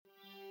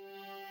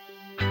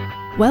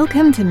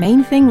Welcome to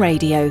Main Thing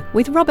Radio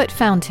with Robert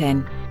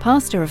Fountain,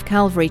 pastor of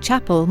Calvary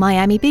Chapel,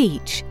 Miami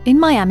Beach, in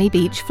Miami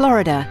Beach,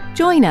 Florida.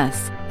 Join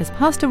us as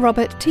Pastor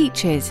Robert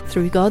teaches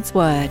through God's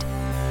Word.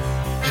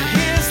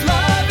 His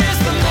love is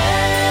the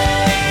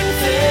main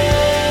thing.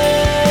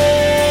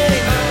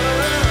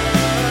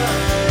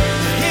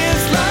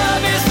 His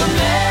love is the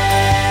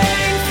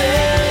main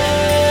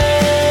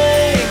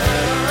thing.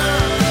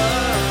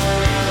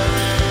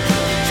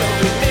 So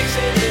we're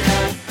mixing it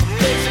up,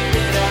 mixing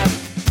it up.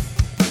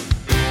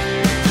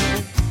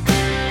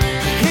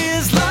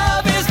 His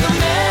love is the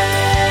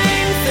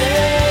main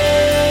thing.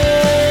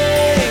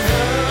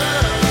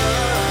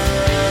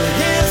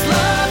 His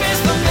love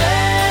is the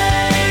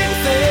main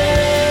thing.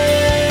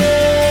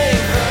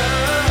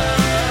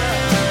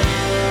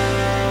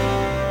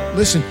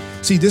 Listen,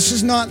 see, this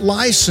is not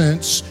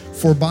license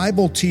for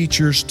Bible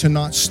teachers to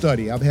not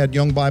study. I've had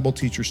young Bible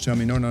teachers tell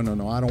me, no,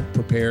 I don't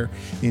prepare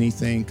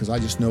anything because I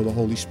just know the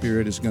Holy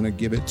Spirit is going to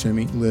give it to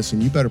me.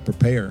 Listen, you better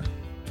prepare.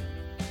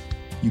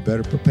 You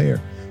better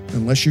prepare.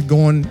 Unless you're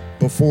going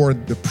before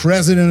the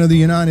President of the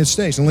United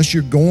States, unless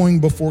you're going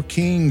before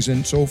kings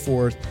and so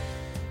forth,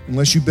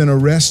 unless you've been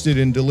arrested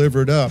and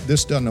delivered up,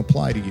 this doesn't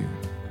apply to you.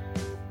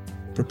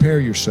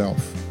 Prepare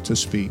yourself to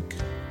speak.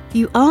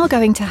 You are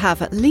going to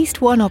have at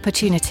least one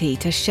opportunity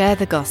to share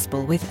the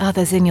gospel with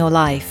others in your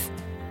life.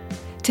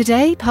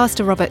 Today,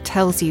 Pastor Robert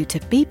tells you to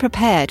be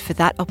prepared for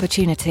that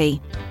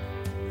opportunity.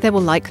 There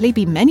will likely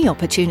be many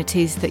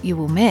opportunities that you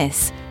will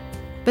miss,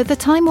 but the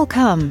time will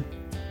come.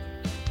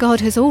 God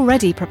has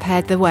already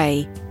prepared the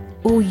way.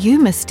 All you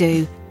must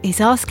do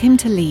is ask Him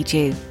to lead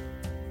you.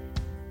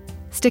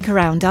 Stick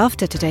around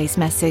after today's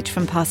message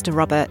from Pastor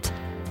Robert.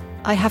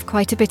 I have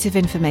quite a bit of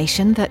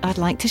information that I'd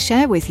like to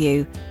share with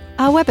you.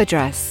 Our web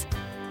address,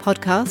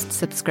 podcast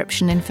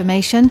subscription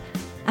information,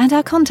 and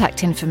our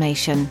contact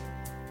information.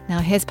 Now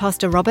here's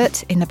Pastor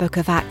Robert in the book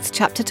of Acts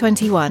chapter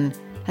 21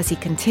 as he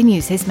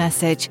continues his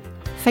message,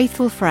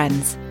 Faithful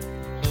Friends.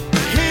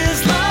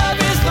 His love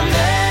is the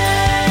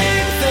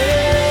main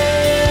thing.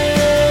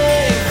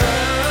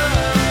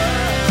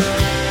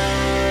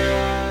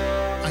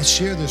 I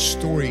share this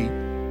story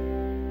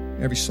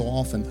every so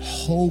often,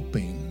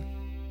 hoping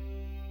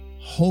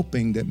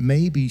that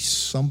maybe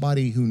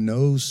somebody who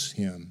knows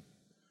Him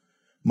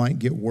might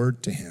get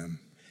word to him.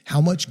 How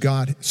much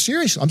God, I'm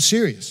serious.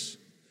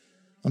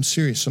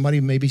 Somebody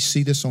maybe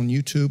see this on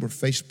YouTube or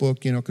Facebook,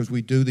 because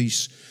we do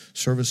these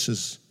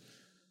services.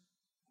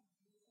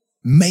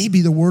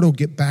 Maybe the word will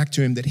get back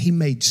to him that he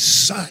made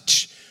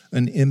such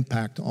an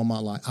impact on my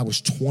life. I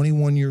was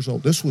 21 years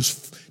old. Do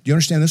you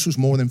understand? This was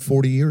more than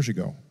 40 years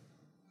ago.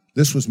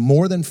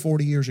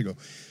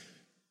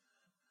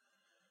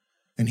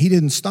 And he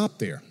didn't stop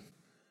there.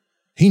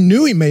 He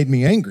knew he made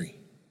me angry.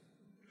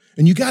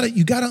 And you got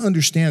to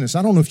understand this.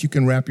 I don't know if you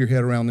can wrap your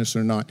head around this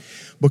or not,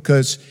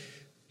 because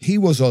he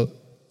was a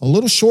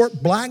little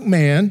short black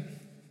man.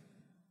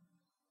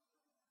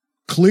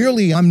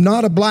 Clearly, I'm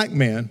not a black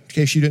man, in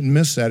case you didn't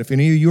miss that. If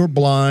any of you are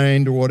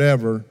blind or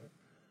whatever,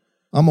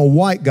 I'm a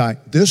white guy.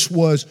 This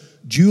was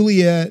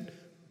Juliet,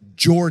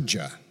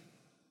 Georgia,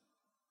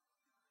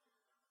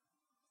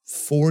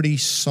 40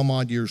 some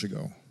odd years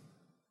ago.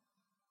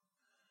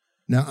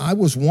 Now, I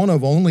was one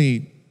of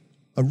only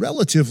a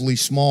relatively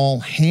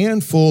small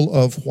handful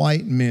of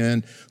white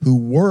men who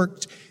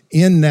worked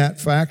in that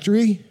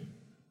factory.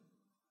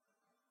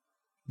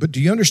 But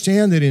do you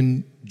understand that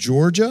in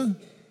Georgia,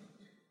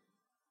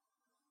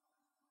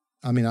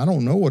 I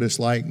don't know what it's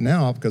like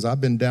now because I've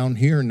been down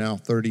here now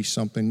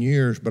 30-something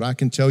years, but I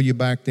can tell you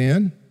back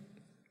then,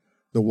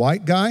 the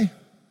white guy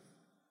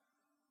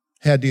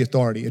had the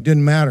authority. It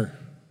didn't matter.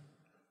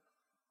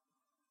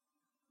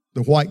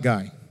 The white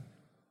guy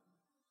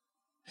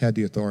had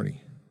the authority.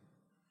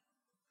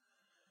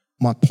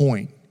 My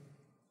point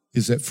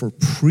is that for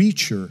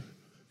preacher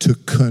to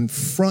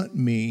confront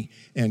me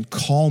and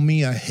call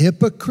me a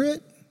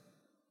hypocrite,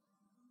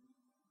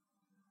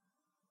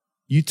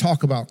 you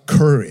talk about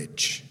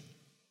courage.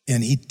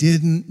 And he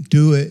didn't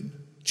do it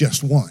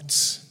just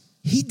once.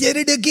 He did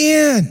it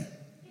again.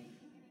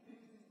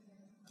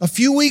 A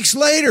few weeks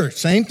later,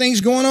 same thing's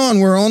going on.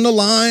 We're on the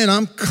line.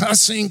 I'm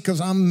cussing because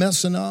I'm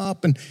messing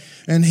up. And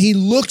he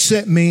looks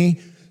at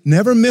me,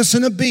 never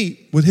missing a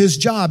beat with his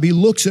job. He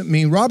looks at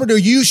me, Robert, are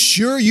you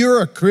sure you're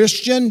a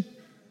Christian?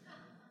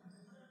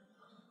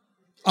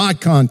 Eye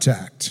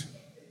contact.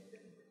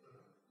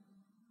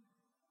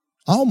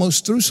 I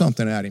almost threw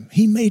something at him.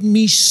 He made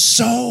me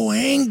so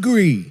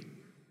angry.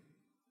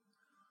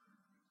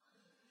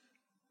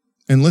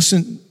 And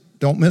listen,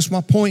 don't miss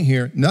my point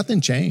here.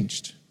 Nothing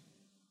changed.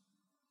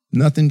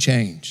 Nothing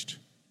changed.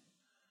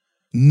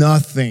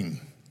 Nothing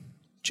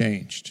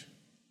changed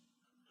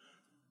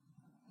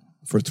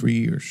for 3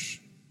 years.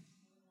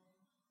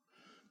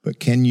 But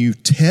can you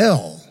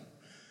tell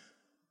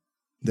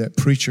that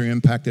preacher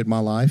impacted my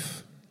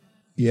life?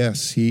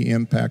 Yes, he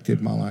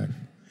impacted my life.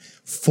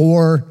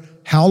 For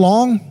how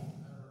long?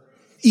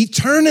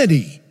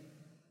 Eternity.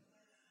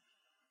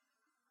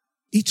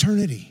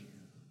 Eternity.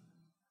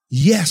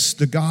 Yes,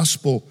 the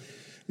gospel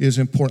is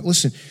important.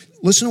 Listen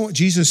to what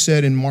Jesus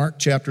said in Mark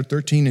chapter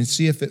 13 and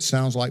see if it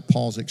sounds like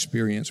Paul's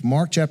experience.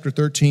 Mark chapter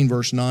 13,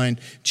 verse 9,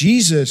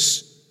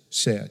 Jesus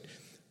said,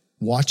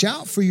 "Watch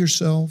out for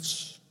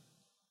yourselves,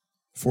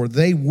 for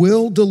they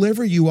will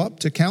deliver you up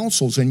to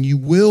councils, and you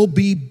will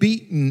be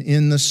beaten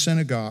in the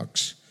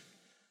synagogues.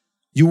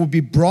 You will be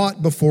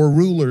brought before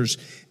rulers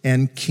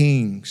and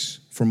kings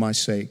for my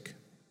sake,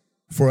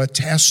 for a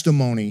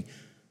testimony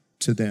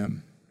to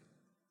them.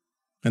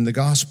 And the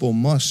gospel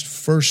must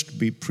first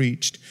be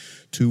preached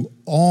to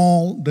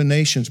all the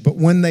nations. But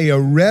when they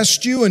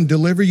arrest you and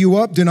deliver you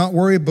up, do not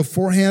worry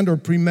beforehand or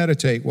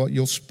premeditate what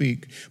you'll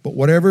speak. But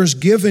whatever is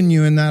given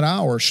you in that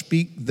hour,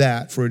 speak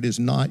that, for it is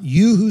not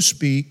you who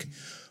speak,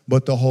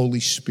 but the Holy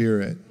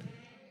Spirit."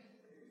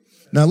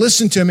 Now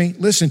listen to me,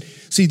 listen.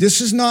 See,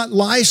 this is not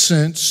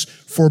license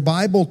for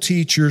Bible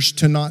teachers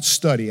to not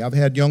study. I've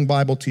had young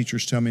Bible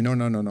teachers tell me, no,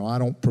 I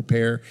don't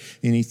prepare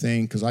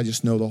anything because I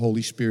just know the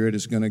Holy Spirit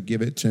is going to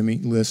give it to me.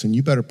 Listen,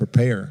 you better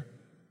prepare.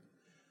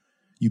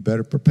 You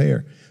better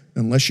prepare.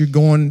 Unless you're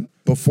going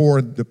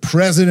before the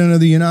President of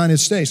the United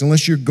States,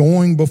 unless you're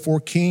going before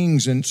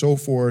kings and so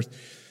forth,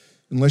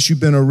 unless you've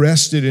been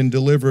arrested and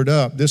delivered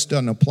up, this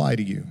doesn't apply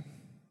to you.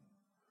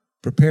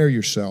 Prepare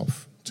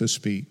yourself to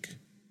speak.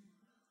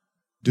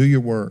 Do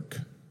your work.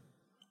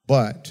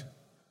 But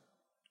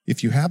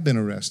if you have been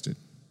arrested,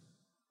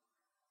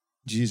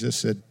 Jesus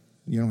said,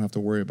 you don't have to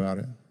worry about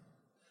it.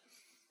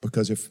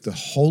 Because if the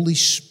Holy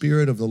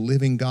Spirit of the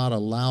living God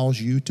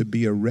allows you to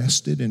be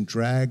arrested and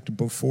dragged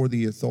before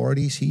the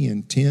authorities, He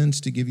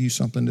intends to give you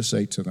something to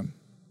say to them.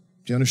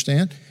 Do you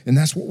understand? And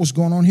that's what was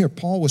going on here.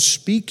 Paul was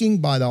speaking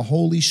by the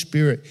Holy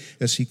Spirit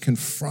as he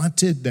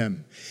confronted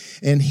them.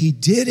 And he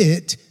did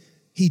it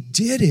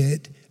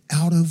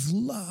out of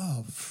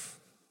love.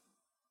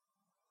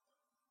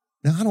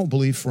 Now, I don't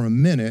believe for a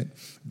minute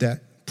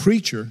that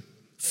preacher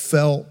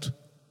felt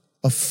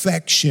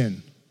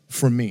affection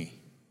for me.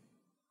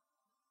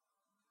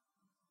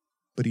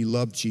 But he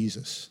loved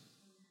Jesus.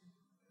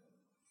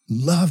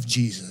 Loved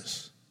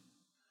Jesus.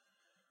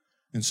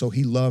 And so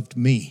he loved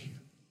me.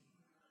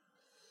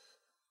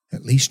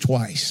 At least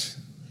twice.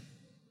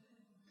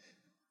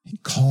 He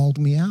called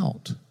me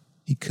out.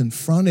 He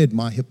confronted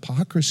my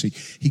hypocrisy.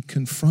 He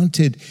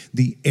confronted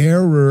the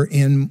error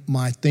in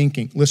my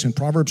thinking. Listen,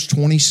 Proverbs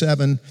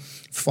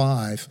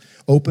 27:5,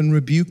 open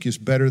rebuke is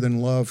better than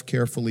love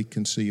carefully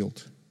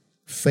concealed.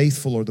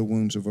 Faithful are the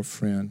wounds of a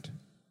friend,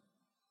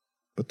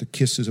 but the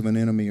kisses of an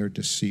enemy are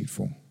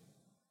deceitful.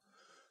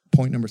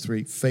 Point number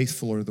 3,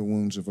 faithful are the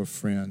wounds of a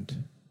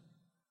friend.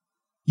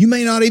 You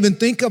may not even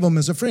think of him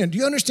as a friend. Do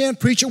you understand?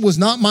 Preacher was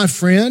not my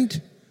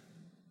friend.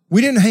 We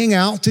didn't hang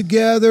out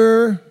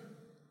together.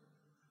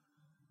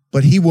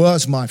 But he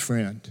was my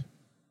friend.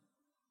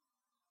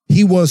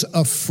 He was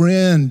a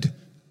friend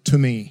to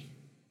me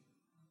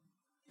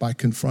by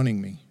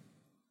confronting me.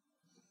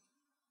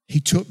 He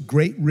took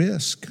great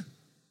risk.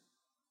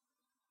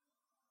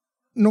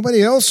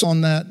 Nobody else on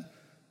that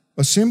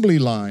assembly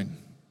line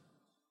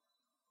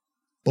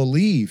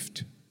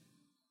believed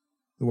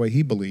the way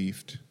he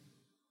believed.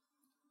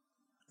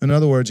 In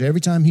other words,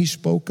 every time he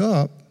spoke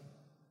up,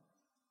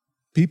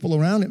 people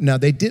around him, now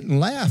they didn't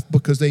laugh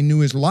because they knew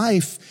his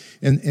life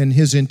and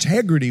his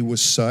integrity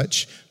was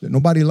such that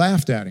nobody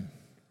laughed at him.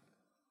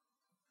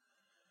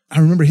 I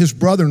remember his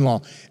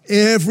brother-in-law,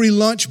 every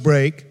lunch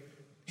break,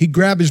 he'd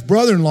grab his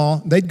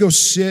brother-in-law, they'd go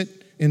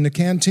sit in the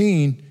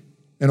canteen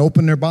and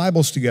open their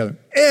Bibles together.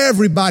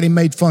 Everybody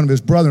made fun of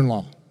his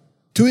brother-in-law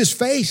to his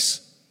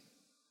face.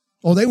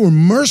 Oh, they were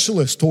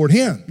merciless toward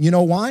him. You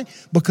know why?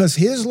 Because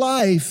his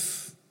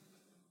life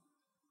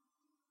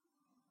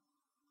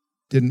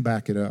didn't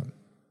back it up.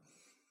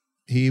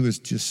 He was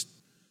just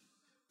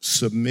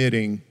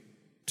submitting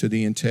to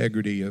the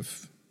integrity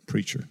of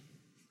preacher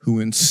who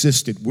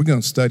insisted, we're going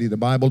to study the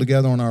Bible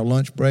together on our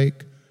lunch break,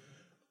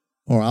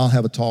 or I'll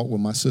have a talk with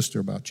my sister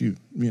about you.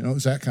 You know,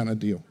 it's that kind of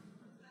deal.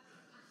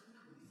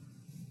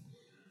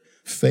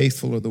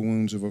 Faithful are the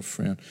wounds of a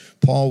friend.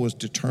 Paul was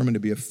determined to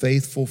be a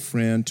faithful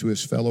friend to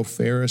his fellow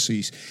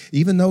Pharisees,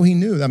 even though he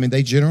knew,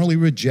 they generally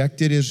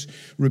rejected his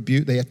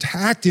rebuke. They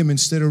attacked him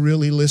instead of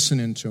really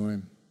listening to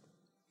him.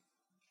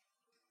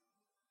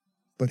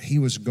 But he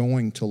was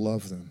going to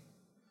love them.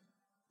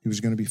 He was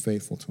going to be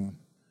faithful to them.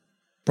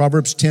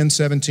 Proverbs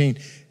 10:17,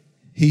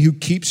 he who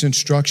keeps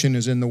instruction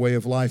is in the way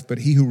of life, but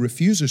he who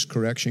refuses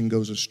correction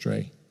goes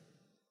astray.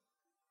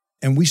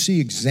 And we see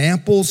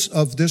examples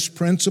of this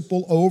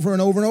principle over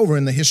and over and over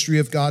in the history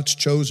of God's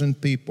chosen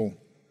people.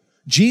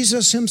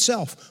 Jesus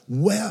himself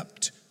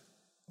wept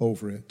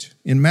over it.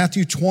 In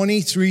Matthew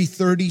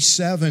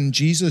 23:37,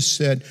 Jesus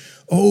said,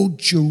 "Oh,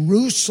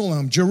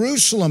 Jerusalem,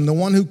 Jerusalem, the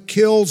one who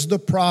kills the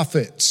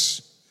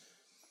prophets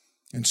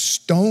and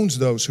stones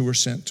those who were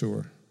sent to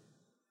her.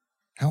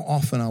 How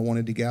often I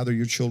wanted to gather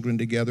your children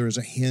together as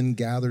a hen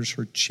gathers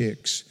her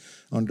chicks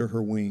under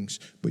her wings,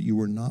 but you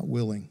were not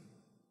willing."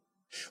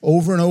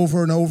 Over and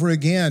over and over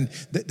again,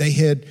 they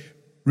had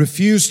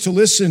refused to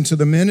listen to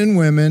the men and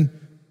women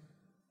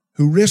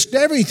who risked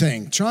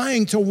everything,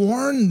 trying to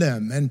warn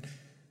them and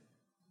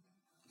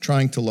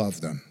trying to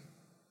love them.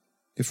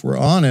 if we're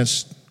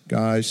honest,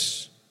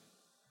 guys,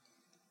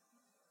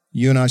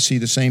 you and I see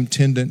the same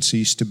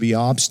tendencies to be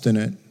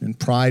obstinate and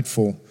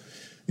prideful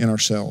in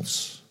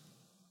ourselves.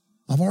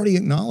 I've already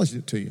acknowledged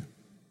it to you.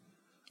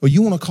 Well,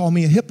 you want to call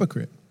me a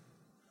hypocrite.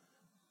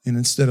 And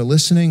instead of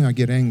listening, I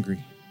get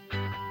angry.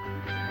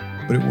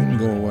 But it wouldn't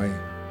go away.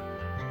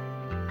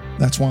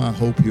 That's why I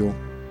hope you'll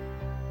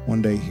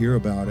one day hear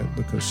about it,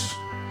 because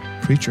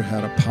preacher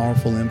had a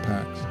powerful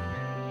impact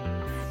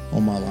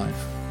on my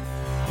life.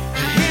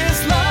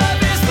 His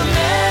love is the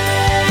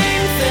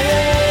main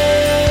thing.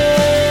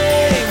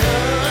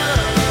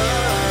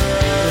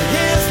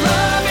 His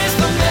love is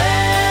the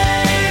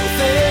main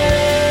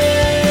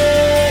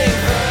thing.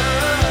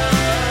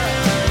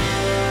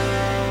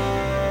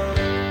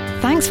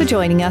 Thanks for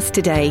joining us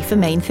today for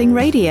Main Thing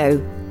Radio.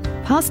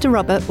 Pastor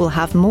Robert will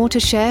have more to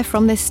share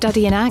from this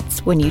study in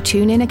Acts when you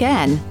tune in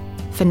again.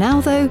 For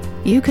now, though,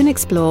 you can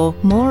explore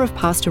more of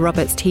Pastor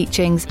Robert's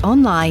teachings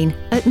online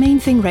at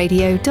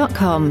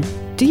mainthingradio.com.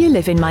 Do you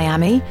live in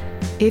Miami?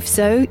 If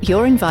so,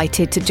 you're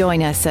invited to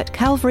join us at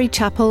Calvary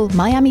Chapel,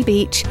 Miami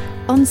Beach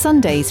on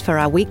Sundays for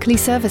our weekly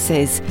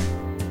services.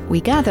 We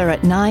gather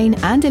at 9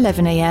 and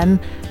 11 a.m.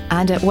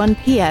 and at 1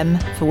 p.m.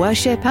 for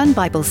worship and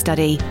Bible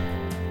study.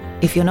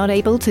 If you're not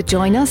able to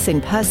join us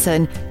in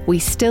person, we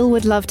still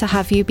would love to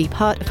have you be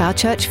part of our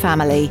church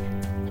family.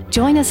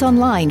 Join us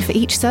online for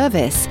each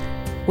service.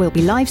 We'll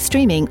be live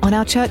streaming on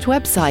our church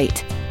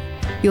website.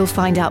 You'll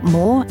find out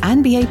more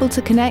and be able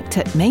to connect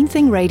at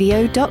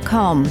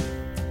mainthingradio.com.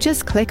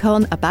 Just click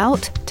on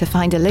About to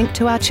find a link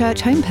to our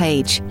church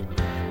homepage.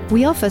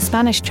 We offer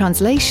Spanish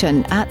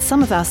translation at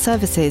some of our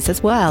services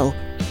as well.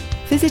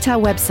 Visit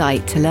our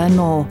website to learn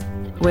more.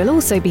 We'll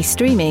also be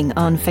streaming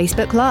on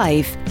Facebook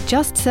Live.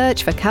 Just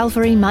search for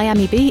Calvary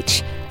Miami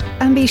Beach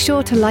and be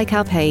sure to like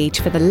our page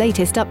for the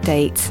latest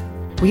updates.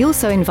 We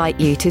also invite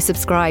you to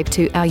subscribe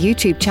to our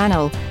YouTube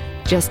channel.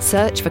 Just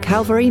search for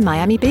Calvary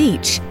Miami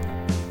Beach.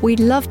 We'd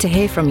love to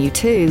hear from you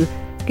too.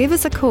 Give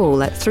us a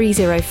call at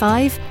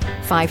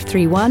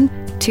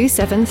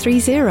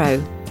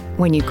 305-531-2730.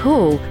 When you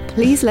call,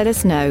 please let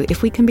us know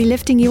if we can be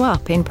lifting you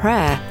up in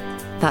prayer.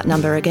 That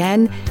number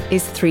again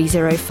is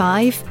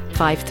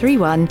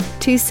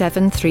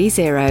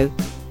 305-531-2730.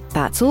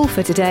 That's all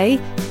for today.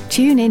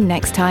 Tune in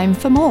next time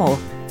for more,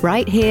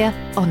 right here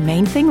on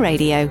Main Thing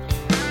Radio.